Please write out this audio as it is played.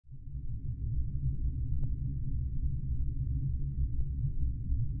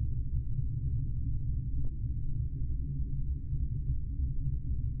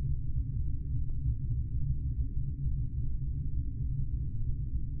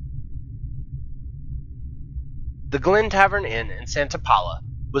The Glen Tavern Inn in Santa Paula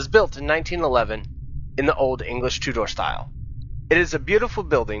was built in 1911 in the Old English Tudor style. It is a beautiful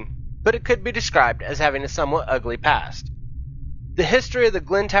building, but it could be described as having a somewhat ugly past. The history of the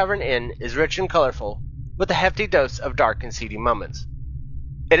Glen Tavern Inn is rich and colorful, with a hefty dose of dark and seedy moments.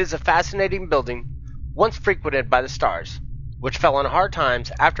 It is a fascinating building, once frequented by the Stars, which fell on hard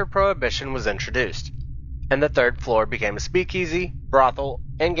times after Prohibition was introduced, and the third floor became a speakeasy, brothel,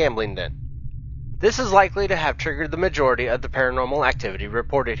 and gambling den. This is likely to have triggered the majority of the paranormal activity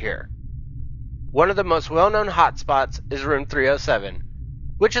reported here. One of the most well-known hotspots is room 307,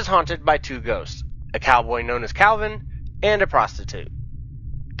 which is haunted by two ghosts, a cowboy known as Calvin and a prostitute.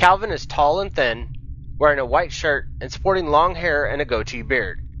 Calvin is tall and thin, wearing a white shirt and sporting long hair and a goatee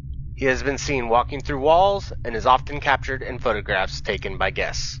beard. He has been seen walking through walls and is often captured in photographs taken by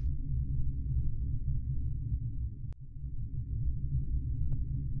guests.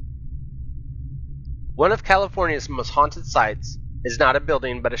 One of California's most haunted sites is not a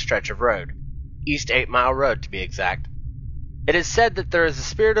building but a stretch of road, East 8 Mile Road to be exact. It is said that there is the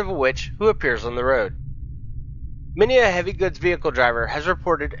spirit of a witch who appears on the road. Many a heavy goods vehicle driver has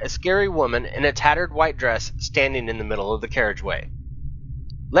reported a scary woman in a tattered white dress standing in the middle of the carriageway.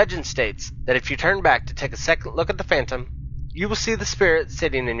 Legend states that if you turn back to take a second look at the phantom, you will see the spirit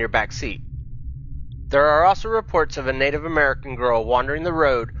sitting in your back seat. There are also reports of a Native American girl wandering the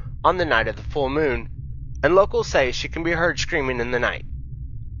road on the night of the full moon, and locals say she can be heard screaming in the night.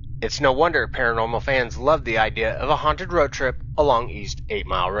 It's no wonder paranormal fans love the idea of a haunted road trip along East 8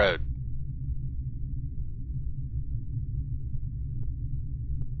 Mile Road.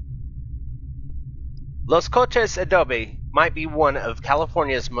 Los Coches Adobe might be one of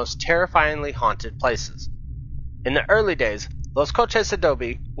California's most terrifyingly haunted places. In the early days, Los Coches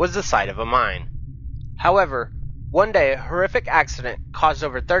Adobe was the site of a mine. However, one day a horrific accident caused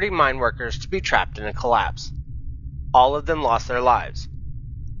over 30 mine workers to be trapped in a collapse. All of them lost their lives.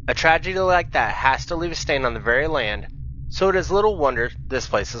 A tragedy like that has to leave a stain on the very land, so it is little wonder this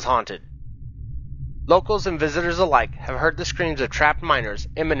place is haunted. Locals and visitors alike have heard the screams of trapped miners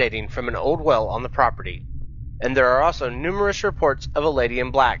emanating from an old well on the property, and there are also numerous reports of a lady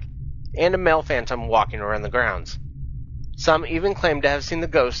in black and a male phantom walking around the grounds. Some even claim to have seen the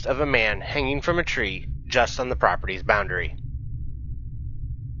ghost of a man hanging from a tree just on the property's boundary.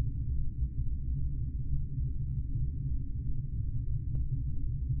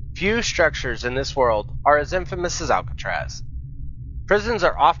 Few structures in this world are as infamous as Alcatraz. Prisons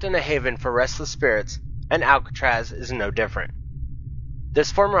are often a haven for restless spirits, and Alcatraz is no different.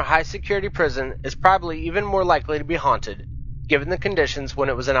 This former high-security prison is probably even more likely to be haunted, given the conditions when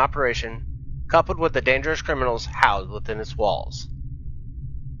it was in operation, coupled with the dangerous criminals housed within its walls.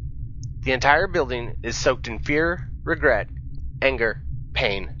 The entire building is soaked in fear, regret, anger,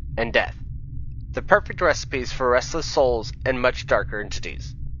 pain, and death. The perfect recipes for restless souls and much darker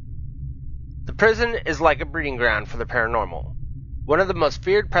entities. The prison is like a breeding ground for the paranormal. One of the most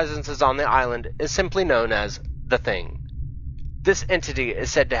feared presences on the island is simply known as The Thing. This entity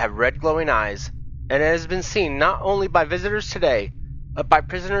is said to have red glowing eyes, and it has been seen not only by visitors today, but by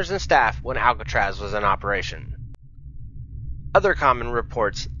prisoners and staff when Alcatraz was in operation. Other common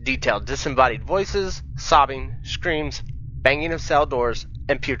reports detail disembodied voices, sobbing, screams, banging of cell doors,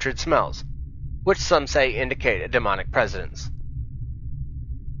 and putrid smells, which some say indicate a demonic presence.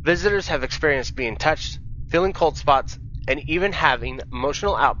 Visitors have experienced being touched, feeling cold spots, and even having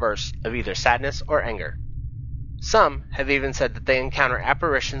emotional outbursts of either sadness or anger. Some have even said that they encounter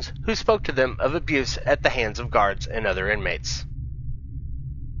apparitions who spoke to them of abuse at the hands of guards and other inmates.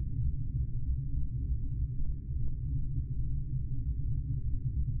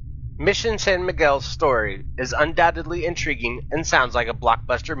 Mission San Miguel's story is undoubtedly intriguing and sounds like a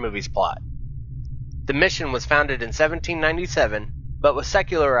blockbuster movie's plot. The mission was founded in 1797, but was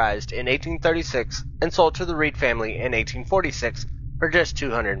secularized in 1836 and sold to the Reed family in 1846 for just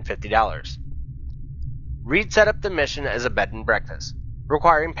 $250. Reed set up the mission as a bed and breakfast,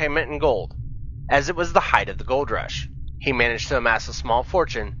 requiring payment in gold. As it was the height of the gold rush, he managed to amass a small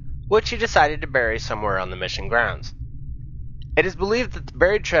fortune, which he decided to bury somewhere on the mission grounds. It is believed that the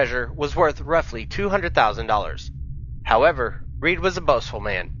buried treasure was worth roughly $200,000. However, Reed was a boastful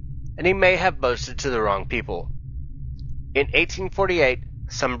man, and he may have boasted to the wrong people. In 1848,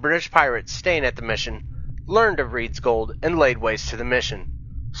 some British pirates staying at the mission learned of Reed's gold and laid waste to the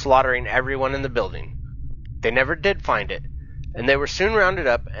mission, slaughtering everyone in the building. They never did find it, and they were soon rounded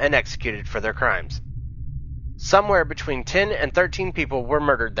up and executed for their crimes. Somewhere between 10 and 13 people were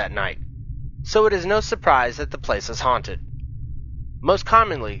murdered that night, so it is no surprise that the place is haunted. Most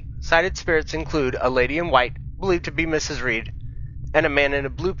commonly, sighted spirits include a lady in white, believed to be Mrs. Reed, and a man in a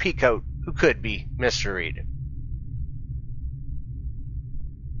blue peacoat who could be Mr. Reed.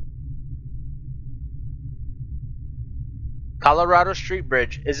 Colorado Street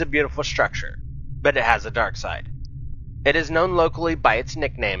Bridge is a beautiful structure, but it has a dark side. It is known locally by its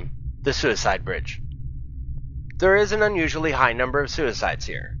nickname, the Suicide Bridge. There is an unusually high number of suicides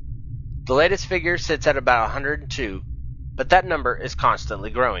here. The latest figure sits at about 102, but that number is constantly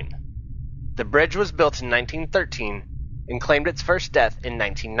growing. The bridge was built in 1913 and claimed its first death in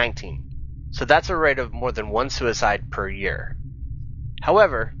 1919, so that's a rate of more than one suicide per year.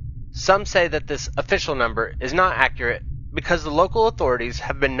 However, some say that this official number is not accurate because the local authorities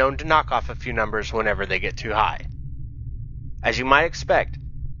have been known to knock off a few numbers whenever they get too high. As you might expect,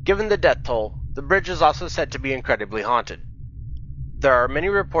 given the death toll, the bridge is also said to be incredibly haunted. There are many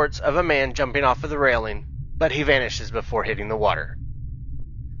reports of a man jumping off of the railing, but he vanishes before hitting the water.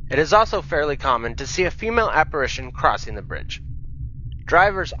 It is also fairly common to see a female apparition crossing the bridge.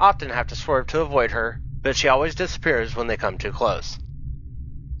 Drivers often have to swerve to avoid her, but she always disappears when they come too close.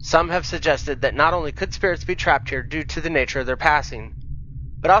 Some have suggested that not only could spirits be trapped here due to the nature of their passing,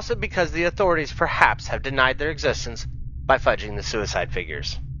 but also because the authorities perhaps have denied their existence by fudging the suicide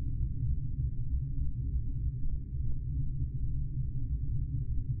figures.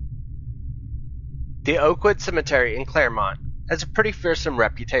 The Oakwood Cemetery in Claremont has a pretty fearsome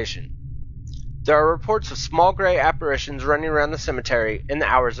reputation. There are reports of small gray apparitions running around the cemetery in the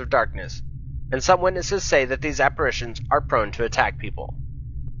hours of darkness, and some witnesses say that these apparitions are prone to attack people.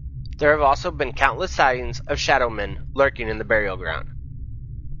 There have also been countless sightings of shadow men lurking in the burial ground.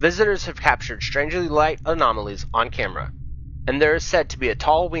 Visitors have captured strangely light anomalies on camera, and there is said to be a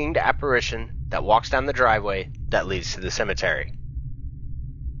tall winged apparition that walks down the driveway that leads to the cemetery.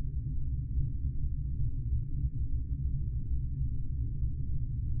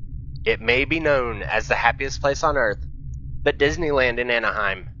 It may be known as the happiest place on earth, but Disneyland in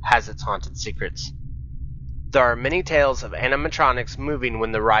Anaheim has its haunted secrets. There are many tales of animatronics moving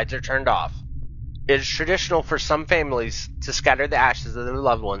when the rides are turned off. It is traditional for some families to scatter the ashes of their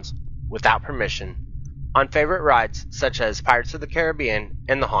loved ones, without permission, on favorite rides such as Pirates of the Caribbean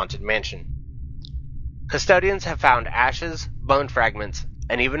and the Haunted Mansion. Custodians have found ashes, bone fragments,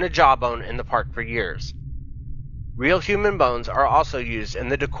 and even a jawbone in the park for years. Real human bones are also used in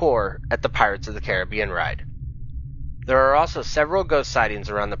the decor at the Pirates of the Caribbean ride. There are also several ghost sightings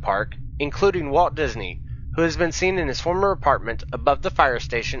around the park, including Walt Disney, who has been seen in his former apartment above the fire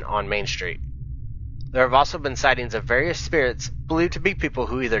station on Main Street. There have also been sightings of various spirits believed to be people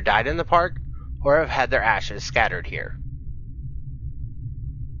who either died in the park or have had their ashes scattered here.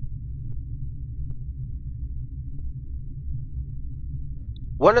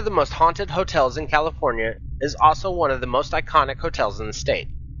 One of the most haunted hotels in California is also one of the most iconic hotels in the state.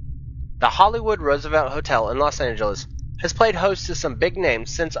 The Hollywood Roosevelt Hotel in Los Angeles has played host to some big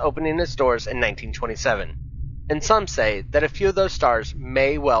names since opening its doors in 1927, and some say that a few of those stars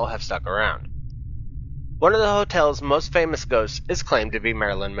may well have stuck around. One of the hotel's most famous ghosts is claimed to be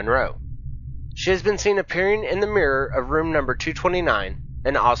Marilyn Monroe. She has been seen appearing in the mirror of room number 229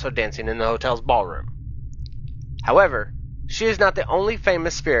 and also dancing in the hotel's ballroom. However, she is not the only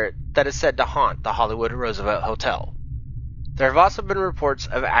famous spirit that is said to haunt the Hollywood Roosevelt Hotel. There have also been reports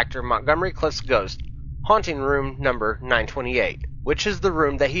of actor Montgomery Clift's ghost haunting room number 928, which is the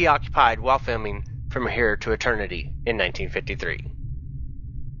room that he occupied while filming From Here to Eternity in 1953.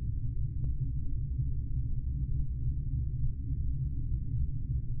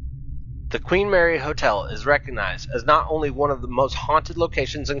 The Queen Mary Hotel is recognized as not only one of the most haunted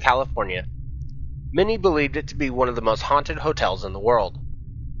locations in California, many believed it to be one of the most haunted hotels in the world.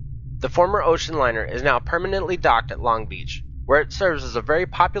 The former ocean liner is now permanently docked at Long Beach, where it serves as a very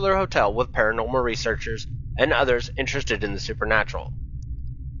popular hotel with paranormal researchers and others interested in the supernatural.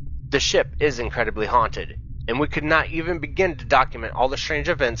 The ship is incredibly haunted, and we could not even begin to document all the strange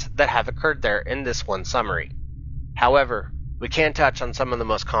events that have occurred there in this one summary. However, we can touch on some of the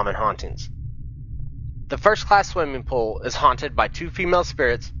most common hauntings. The first-class swimming pool is haunted by two female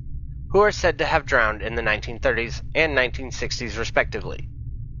spirits who are said to have drowned in the 1930s and 1960s respectively.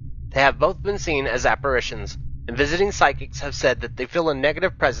 They have both been seen as apparitions, and visiting psychics have said that they feel a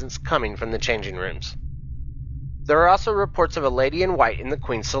negative presence coming from the changing rooms. There are also reports of a lady in white in the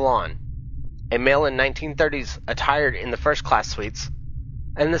Queen's Salon, a male in 1930s attired in the first-class suites,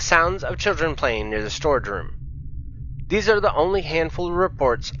 and the sounds of children playing near the storage room. These are the only handful of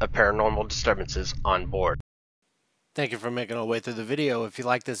reports of paranormal disturbances on board. Thank you for making our way through the video. If you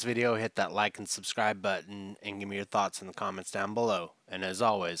like this video, hit that like and subscribe button and give me your thoughts in the comments down below. And as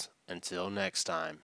always, until next time.